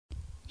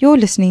You're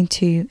listening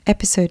to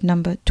episode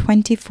number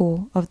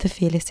 24 of the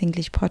Fearless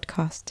English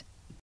podcast.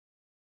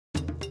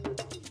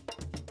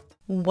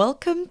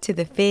 Welcome to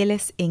the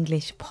Fearless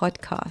English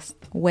podcast,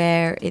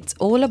 where it's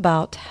all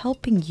about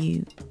helping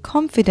you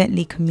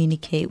confidently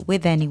communicate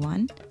with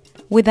anyone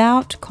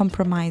without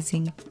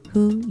compromising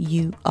who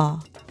you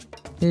are.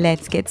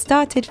 Let's get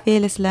started,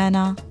 Fearless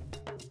Learner.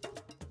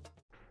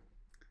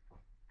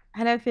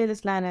 Hello,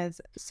 Fearless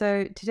Learners.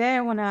 So today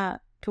I want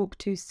to talk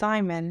to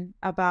Simon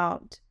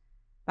about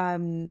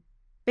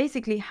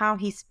basically how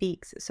he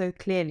speaks so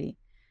clearly.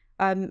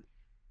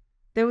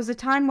 There was a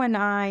time when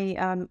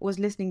I was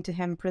listening to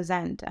him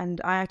present, and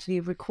I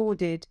actually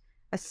recorded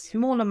a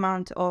small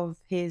amount of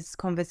his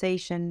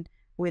conversation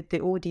with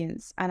the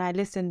audience, and I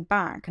listened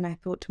back and I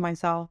thought to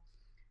myself,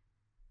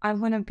 I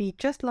want to be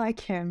just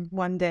like him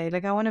one day.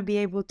 Like, I want to be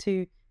able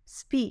to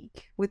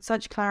speak with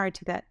such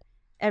clarity that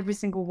every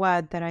single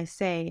word that I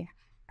say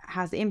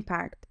has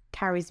impact,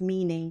 carries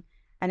meaning,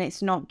 and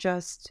it's not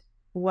just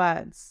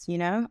words, you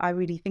know? I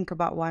really think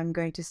about what I'm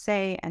going to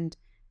say and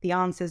the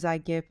answers I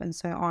give and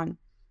so on.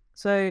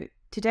 So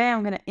today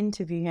I'm going to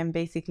interview him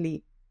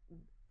basically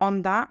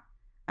on that.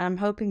 And I'm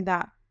hoping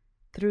that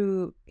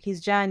through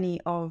his journey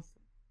of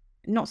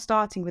not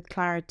starting with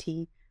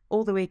clarity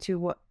all the way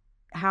to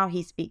how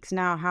he speaks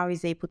now, how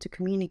he's able to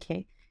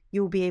communicate,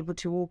 you'll be able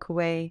to walk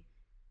away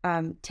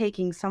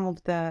taking some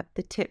of the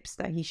tips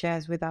that he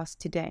shares with us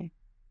today.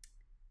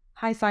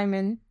 Hi,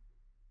 Simon.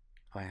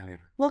 Hi, Helen.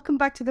 Welcome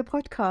back to the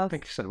podcast.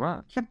 Thank you so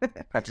much.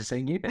 Glad to see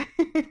you.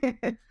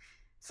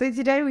 So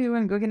today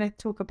we're going to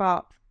talk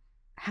about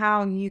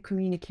how you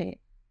communicate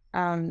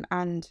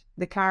and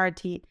the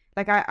clarity.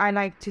 Like I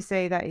like to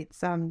say that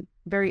it's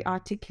very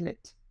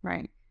articulate,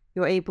 right?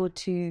 You're able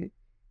to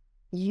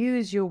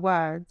use your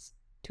words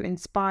to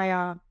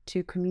inspire,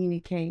 to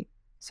communicate,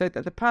 so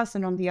that the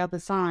person on the other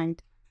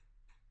side,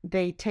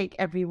 they take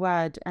every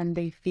word and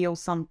they feel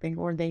something,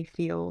 or they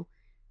feel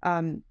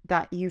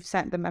that you've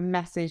sent them a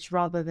message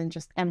rather than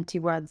just empty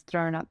words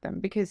thrown at them.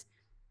 Because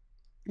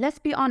let's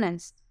be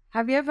honest,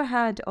 have you ever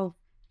heard of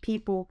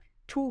people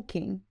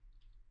talking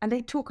and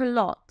they talk a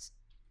lot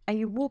and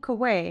you walk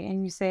away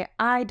and you say,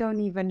 I don't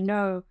even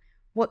know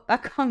what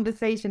that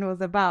conversation was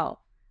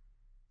about.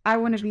 I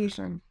want to be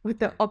with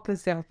the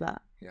opposite of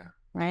that. Yeah.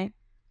 Right?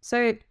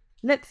 So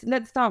let's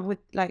start with,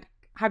 like,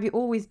 have you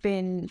always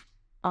been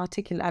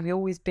articulate? Have you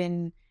always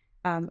been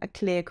a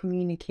clear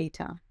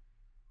communicator?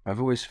 I've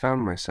always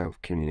found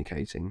myself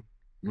communicating.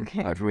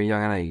 Okay. Like, from a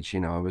young age,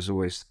 I was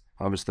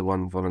the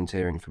one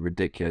volunteering for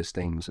ridiculous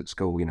things at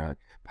school,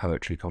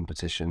 poetry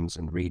competitions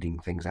and reading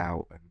things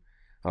out. And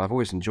I've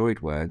always enjoyed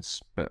words,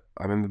 but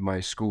I remember my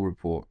school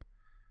report,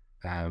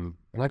 and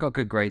I got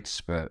good grades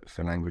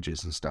for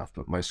languages and stuff,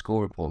 but my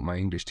school report, my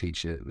English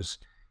teacher was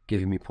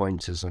giving me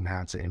pointers on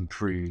how to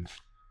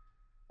improve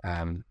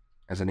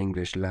as an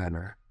English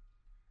learner.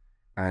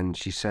 And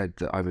she said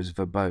that I was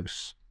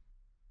verbose.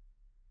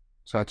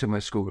 So I took my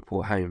school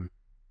report home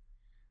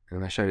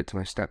and I showed it to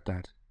my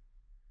stepdad.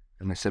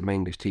 And I said, my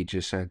English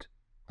teacher said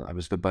that I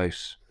was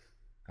verbose.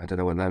 I don't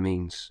know what that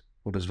means.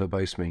 What does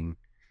verbose mean?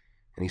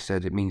 And he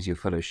said, it means you're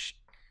full of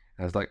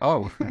I was like,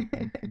 oh,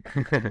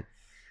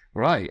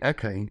 right,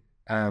 okay.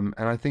 And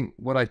I think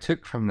what I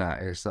took from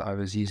that is that I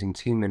was using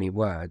too many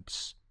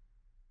words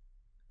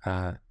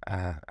and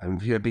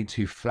being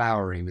too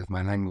flowery with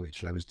my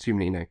language. There was too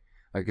many,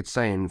 I could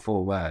say in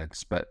 4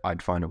 words, but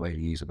I'd find a way to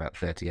use about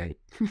 38,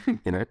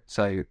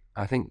 So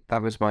I think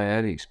that was my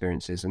early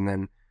experiences. And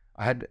then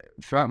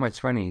throughout my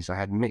 20s, I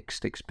had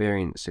mixed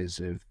experiences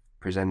of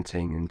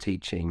presenting and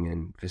teaching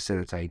and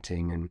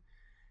facilitating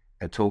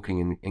and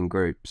talking in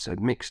groups. I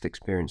had mixed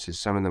experiences.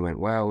 Some of them went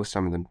well,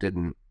 some of them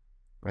didn't.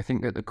 I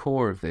think that the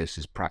core of this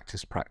is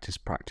practice, practice,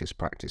 practice,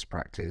 practice,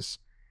 practice.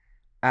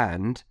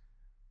 And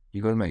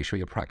you've got to make sure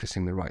you're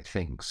practicing the right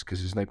things, because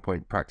there's no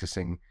point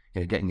practicing,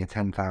 getting your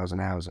 10,000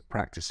 hours of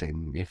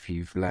practicing if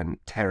you've learned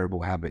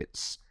terrible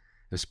habits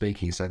of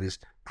speaking. So there's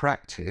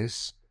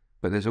practice,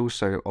 but there's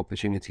also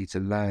opportunity to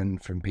learn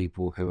from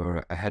people who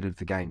are ahead of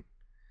the game.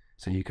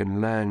 So you can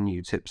learn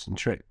new tips and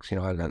tricks. I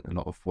learned a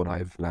lot of what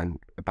I've learned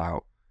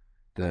about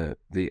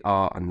the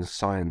art and the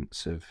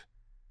science of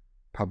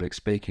public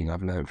speaking.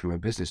 I've learned from a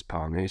business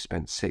partner who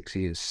spent 6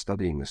 years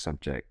studying the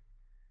subject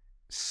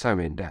so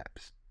in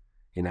depth.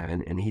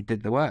 And he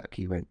did the work.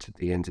 He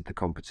entered the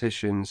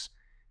competitions,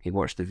 he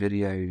watched the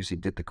videos, he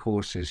did the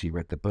courses, he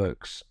read the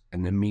books,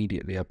 and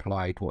immediately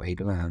applied what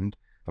he'd learned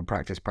and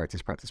practice,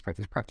 practice, practice,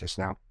 practice, practice.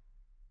 Now,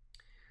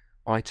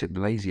 I took the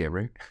lazier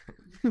route,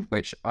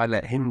 which I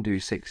let him do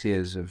 6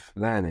 years of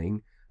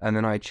learning, and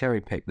then I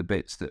cherry-picked the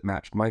bits that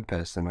matched my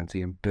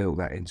personality and built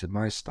that into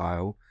my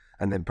style,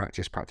 and then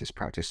practice, practice,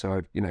 practice.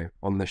 So,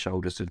 on the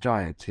shoulders of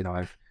giants,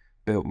 I've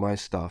built my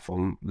stuff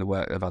on the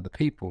work of other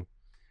people.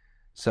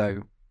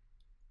 So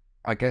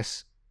I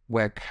guess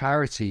where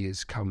clarity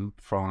has come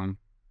from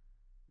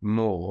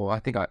more, I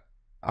think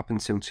up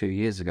until 2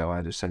 years ago,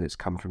 I'd have said it's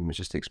come from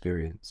just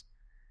experience.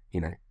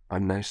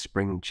 I'm no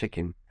spring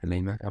chicken,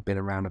 Halima. I've been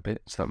around a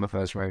bit. It's not my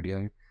first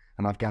rodeo,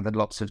 and I've gathered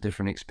lots of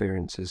different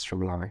experiences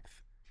from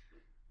life.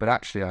 But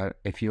actually,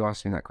 if you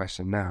ask me that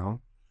question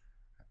now,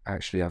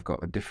 actually I've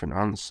got a different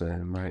answer.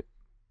 And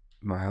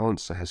my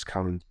answer has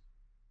come,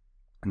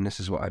 and this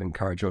is what I'd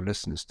encourage your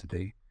listeners to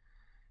do,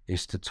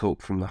 is to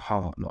talk from the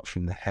heart, not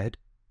from the head.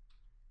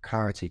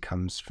 Clarity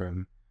comes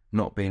from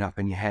not being up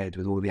in your head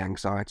with all the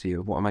anxiety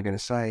of what am I going to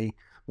say?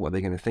 What are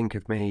they going to think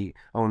of me?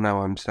 Oh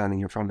no, I'm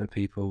standing in front of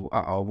people.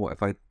 Uh-oh, what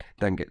if I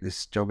don't get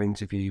this job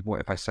interview? What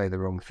if I say the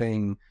wrong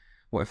thing?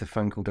 What if the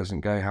phone call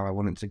doesn't go how I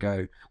want it to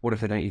go? What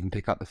if they don't even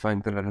pick up the phone?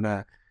 Da, da, da,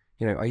 da.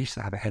 You know, I used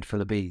to have a head full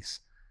of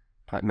bees,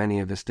 like many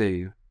of us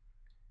do.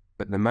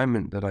 But the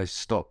moment that I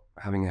stop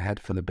having a head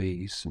full of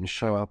bees and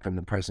show up in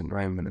the present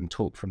moment and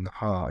talk from the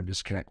heart and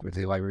just connect with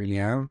who I really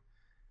am,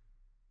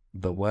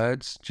 the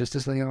words, just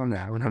as they are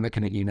now, and I'm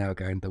looking at you now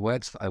going, the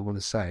words that I want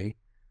to say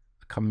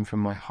are coming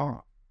from my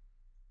heart.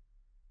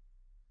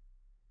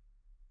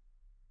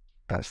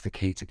 That's the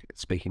key to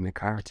speaking with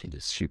clarity,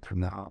 just shoot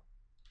from the heart.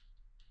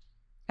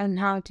 And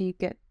how do you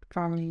get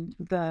from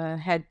the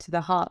head to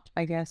the heart,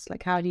 I guess?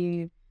 Like, how do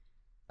you,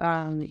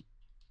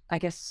 I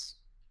guess,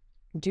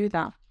 do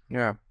that?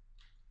 Yeah,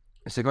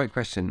 it's a great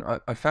question.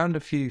 I found a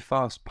few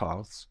fast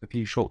paths, a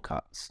few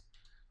shortcuts.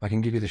 I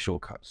can give you the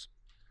shortcuts.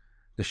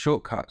 The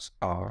shortcuts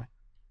are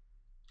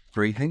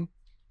breathing.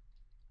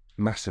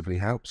 Massively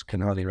helps.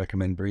 Can highly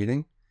recommend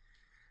breathing.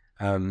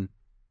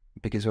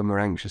 Because when we're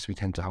anxious, we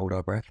tend to hold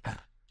our breath.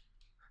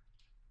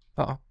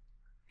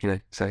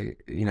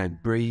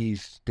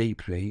 Breathe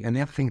deeply. And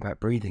the other thing about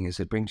breathing is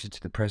it brings you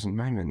to the present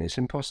moment. It's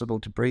impossible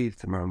to breathe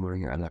tomorrow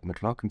morning at 11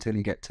 o'clock until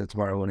you get to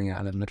tomorrow morning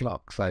at 11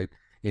 o'clock. So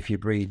if you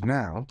breathe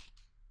now,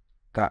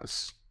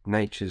 that's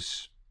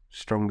nature's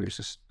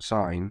strongest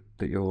sign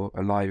that you're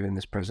alive in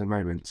this present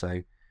moment.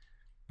 So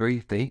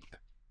breathe deep,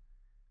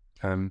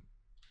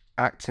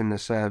 act in the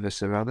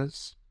service of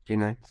others,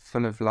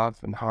 full of love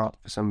and heart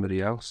for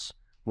somebody else.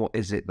 What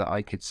is it that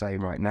I could say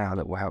right now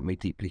that will help me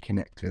deeply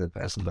connect with the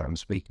person that I'm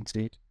speaking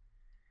to?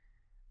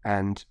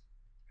 And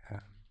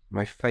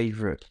my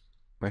favorite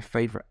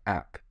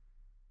app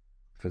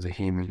for the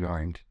human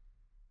mind,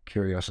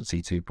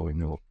 Curiosity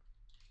 2.0,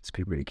 to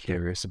be really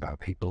curious about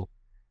people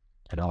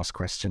and ask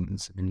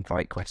questions and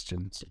invite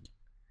questions.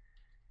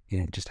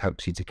 It just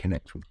helps you to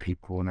connect with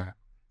people in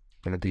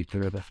a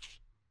deeper level.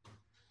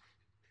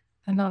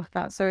 I love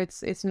that. So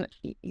it's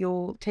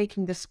you're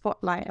taking the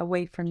spotlight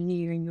away from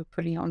you and you're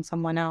putting it on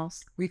someone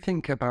else. We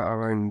think about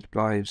our own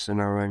lives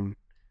and our own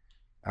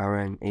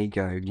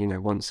ego,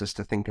 wants us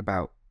to think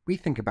about. We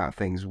think about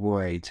things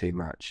way too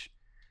much.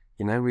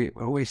 We're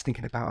always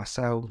thinking about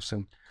ourselves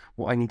and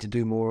what I need to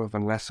do more of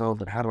and less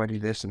of, and how do I do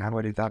this and how do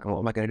I do that, and what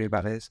am I going to do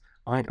about this?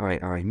 I,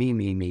 me,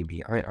 me, I,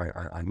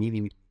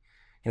 me.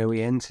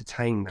 We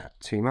entertain that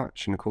too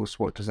much, and of course,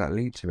 what does that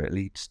lead to? It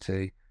leads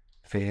to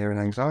fear and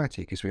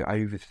anxiety because we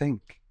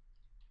overthink.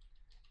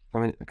 I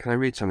mean, can I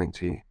read something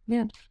to you?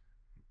 Yeah.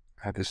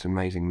 I have this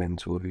amazing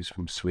mentor who's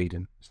from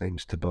Sweden. His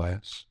name's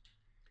Tobias,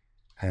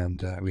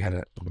 and we had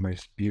the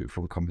most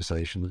beautiful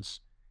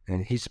conversations.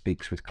 And he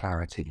speaks with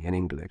clarity in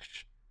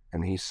English,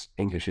 and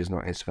English is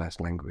not his first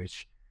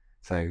language.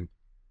 So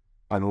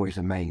I'm always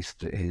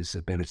amazed at his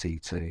ability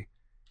to,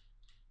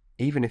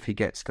 even if he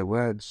gets the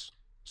words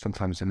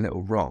sometimes a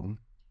little wrong,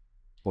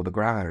 or the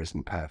grammar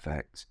isn't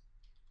perfect,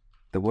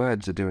 the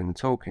words are doing the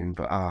talking,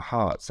 but our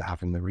hearts are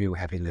having the real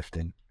heavy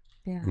lifting.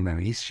 Yeah.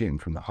 He's shooting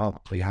from the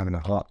heart. We're having a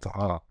heart to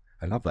heart.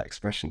 I love that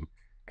expression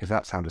because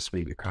that's how to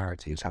speak with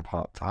clarity, is have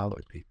heart to heart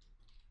with people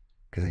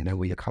because they know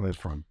where you're coming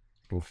from.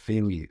 They'll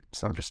feel you.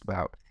 It's not just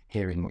about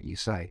hearing what you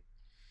say.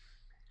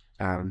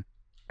 And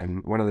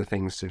one of the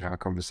things in our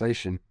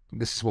conversation,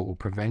 this is what will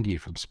prevent you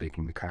from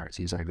speaking with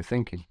clarity, is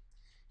overthinking.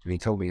 And he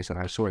told me, he said,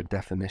 I saw a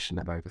definition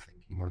of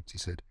overthinking once. He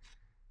said,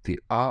 the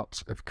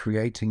art of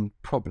creating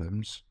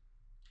problems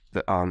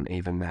that aren't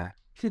even there.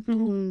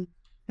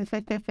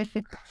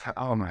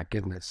 Oh my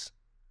goodness.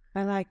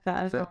 I like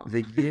that as well.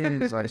 The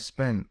years I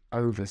spent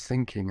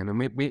overthinking, and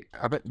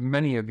I bet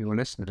many of your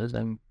listeners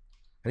and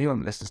anyone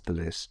that listens to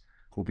this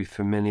will be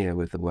familiar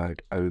with the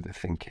word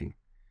overthinking.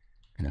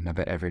 And I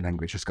bet every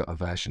language has got a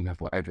version of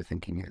what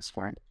overthinking is,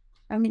 right?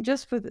 I mean,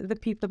 just for the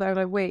people that are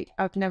like, wait,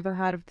 I've never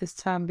heard of this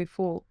term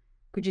before.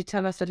 Could you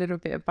tell us a little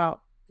bit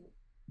about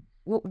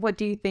what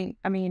do you think?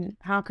 I mean,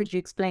 how could you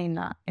explain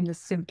that in the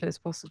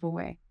simplest possible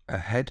way? A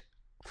head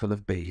full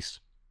of bees.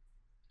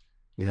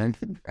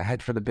 A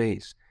head full of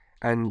bees.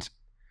 And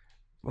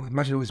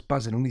imagine all this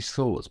buzzing, all these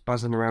thoughts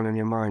buzzing around in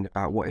your mind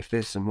about what if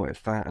this and what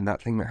if that and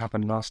that thing that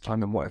happened last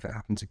time and what if it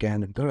happens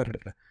again and blah, blah,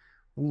 blah.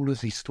 All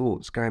of these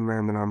thoughts going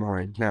around in our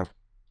mind. Now,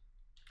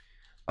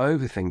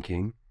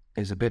 overthinking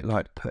is a bit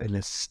like putting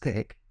a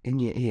stick in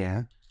your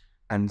ear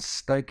and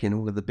stoking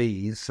all of the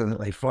bees so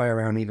that they fly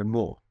around even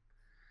more.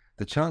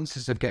 The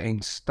chances of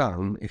getting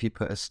stung if you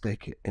put a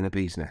stick in a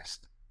bee's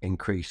nest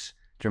increase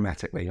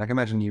dramatically. Like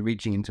imagine you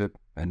reaching into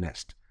a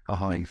nest, a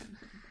hive,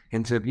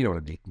 into, you know what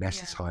a bee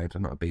nest is, hive.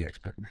 I'm not a bee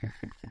expert.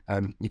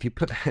 If you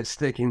put a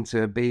stick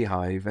into a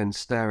beehive and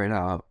stir it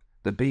up,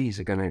 the bees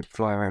are going to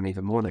fly around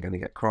even more. They're going to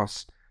get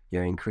cross.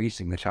 You're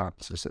increasing the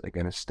chances that they're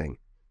going to sting.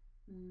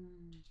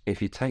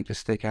 If you take the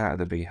stick out of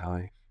the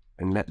beehive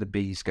and let the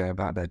bees go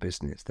about their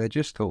business. They're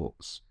just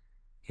thoughts.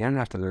 You don't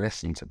have to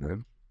listen to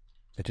them.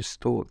 They're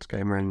just thoughts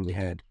going around in your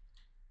head.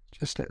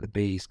 Just let the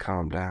bees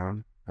calm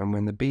down. And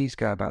when the bees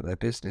go about their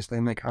business, they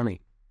make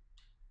honey.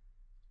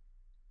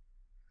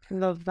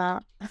 Love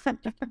that.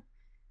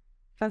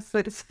 That's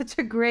such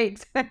a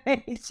great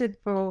explanation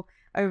for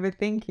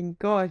overthinking.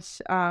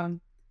 Gosh.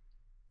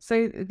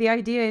 So the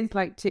idea is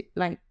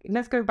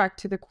let's go back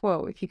to the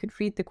quote. If you could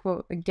read the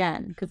quote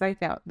again, because I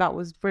thought that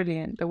was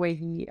brilliant. The way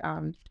he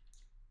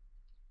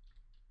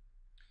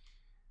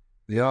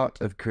The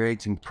art of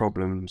creating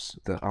problems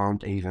that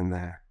aren't even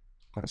there.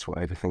 That's what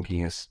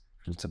overthinking is,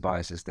 from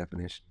Tobias's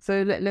definition.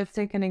 So let's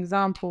take an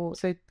example.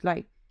 So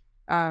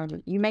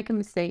you make a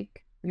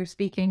mistake. You're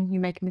speaking. You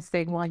make a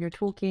mistake while you're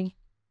talking,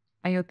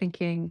 and you're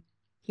thinking,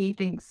 he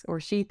thinks or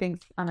she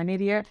thinks I'm an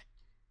idiot.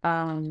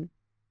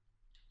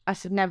 I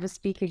should never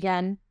speak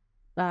again.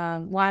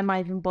 Why am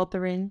I even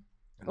bothering?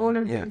 All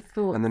of these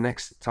thoughts. And the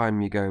next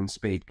time you go and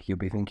speak, you'll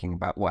be thinking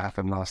about what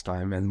happened last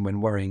time, and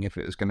when worrying if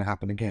it was going to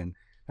happen again.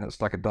 And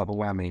it's like a double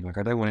whammy. Like,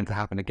 I don't want it to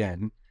happen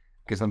again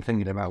because I'm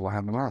thinking about what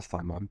happened last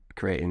time. I'm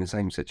creating the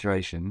same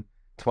situation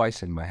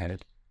twice in my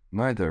head,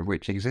 neither of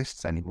which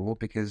exists anymore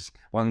because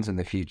one's in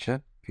the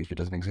future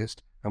doesn't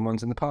exist, and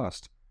one's in the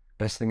past.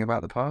 Best thing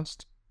about the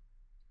past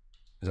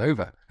is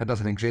over. It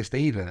doesn't exist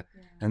either.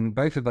 Yeah. And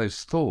both of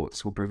those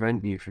thoughts will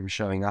prevent you from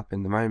showing up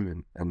in the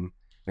moment. And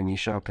when you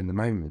show up in the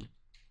moment,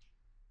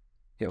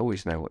 you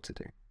always know what to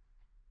do.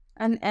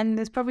 And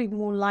there's probably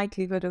more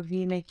likelihood of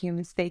you making a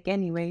mistake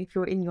anyway if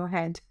you're in your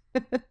head.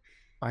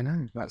 I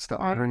know, that's the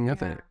irony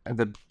of it.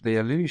 And the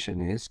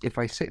illusion is, if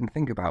I sit and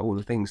think about all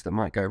the things that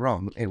might go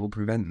wrong, it will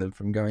prevent them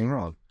from going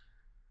wrong.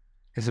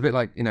 It's a bit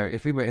like,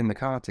 if we were in the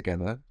car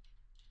together,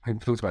 I've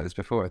talked about this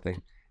before, I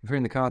think. If we're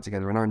in the car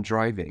together and I'm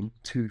driving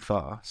too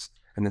fast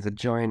and there's a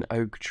giant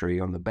oak tree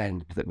on the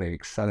bend that we're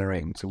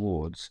accelerating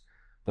towards,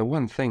 the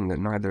one thing that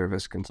neither of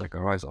us can take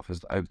our eyes off is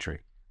the oak tree.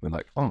 We're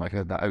like, oh my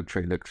God, that oak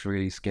tree looks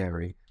really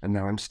scary, and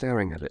now I'm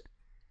staring at it.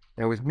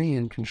 Now, with me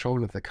in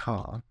control of the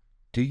car,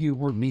 do you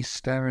want me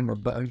staring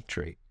at the oak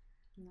tree?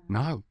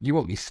 No, you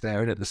want me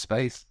staring at the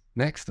space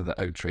next to the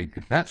oak tree.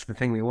 That's the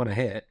thing we want to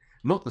hit,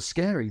 not the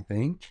scary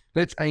thing.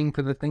 Let's aim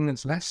for the thing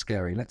that's less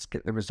scary. Let's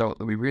get the result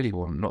that we really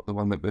want, not the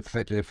one that we're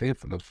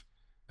fearful of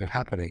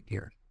happening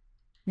here.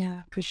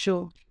 Yeah, for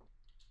sure.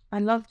 I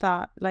love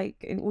that.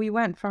 Like, we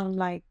went from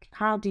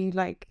how do you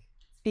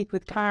speak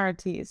with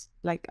clarity? Is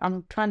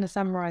I'm trying to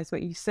summarize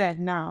what you said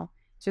now.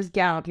 Just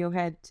get out of your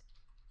head,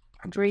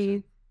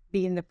 breathe,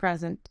 be in the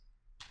present.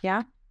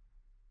 Yeah,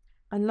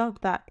 I love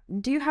that.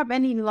 Do you have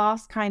any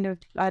last kind of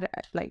I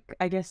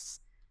guess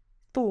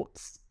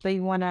thoughts that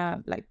you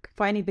wanna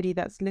for anybody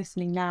that's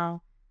listening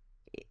now?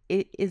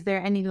 Is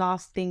there any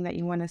last thing that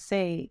you want to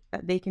say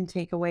that they can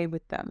take away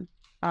with them?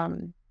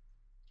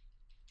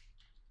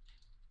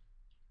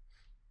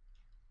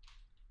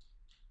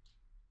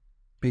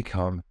 Be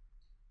calm.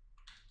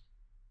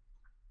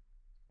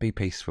 Be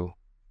peaceful.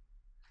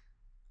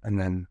 And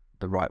then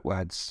the right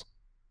words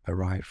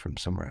arrive from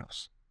somewhere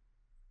else.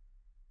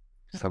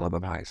 Some other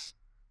place.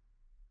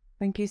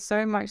 Thank you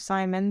so much,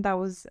 Simon. That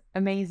was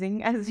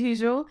amazing, as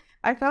usual.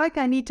 I feel like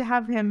I need to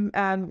have him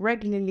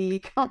regularly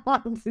come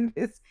on to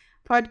this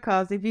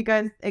podcast. If you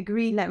guys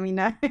agree, let me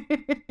know.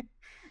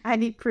 I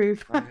need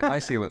proof. I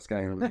see what's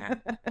going on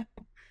there.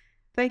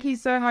 Thank you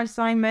so much,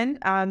 Simon.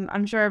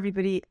 I'm sure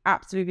everybody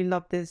absolutely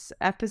loved this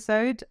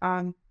episode.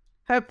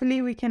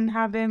 Hopefully we can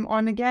have him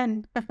on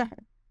again.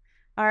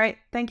 All right.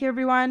 Thank you,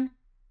 everyone.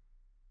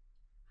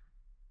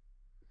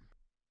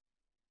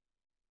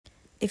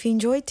 If you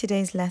enjoyed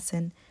today's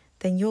lesson,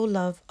 then you'll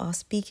love our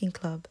speaking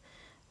club,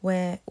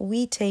 where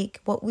we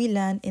take what we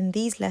learn in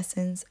these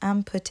lessons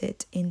and put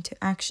it into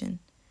action.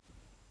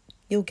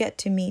 You'll get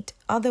to meet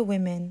other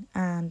women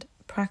and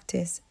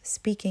practice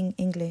speaking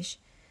English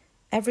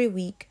every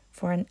week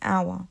for an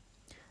hour.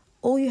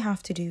 All you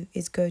have to do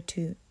is go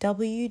to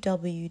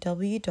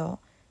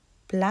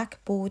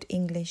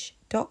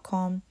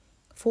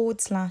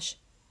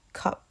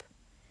www.blackboardenglish.com/cup.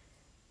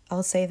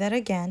 I'll say that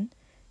again,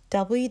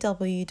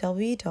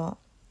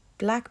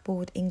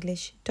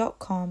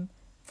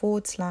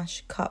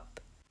 www.blackboardenglish.com/cup.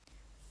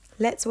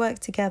 Let's work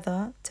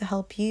together to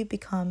help you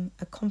become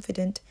a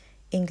confident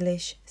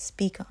English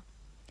speaker.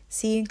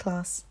 See you in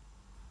class.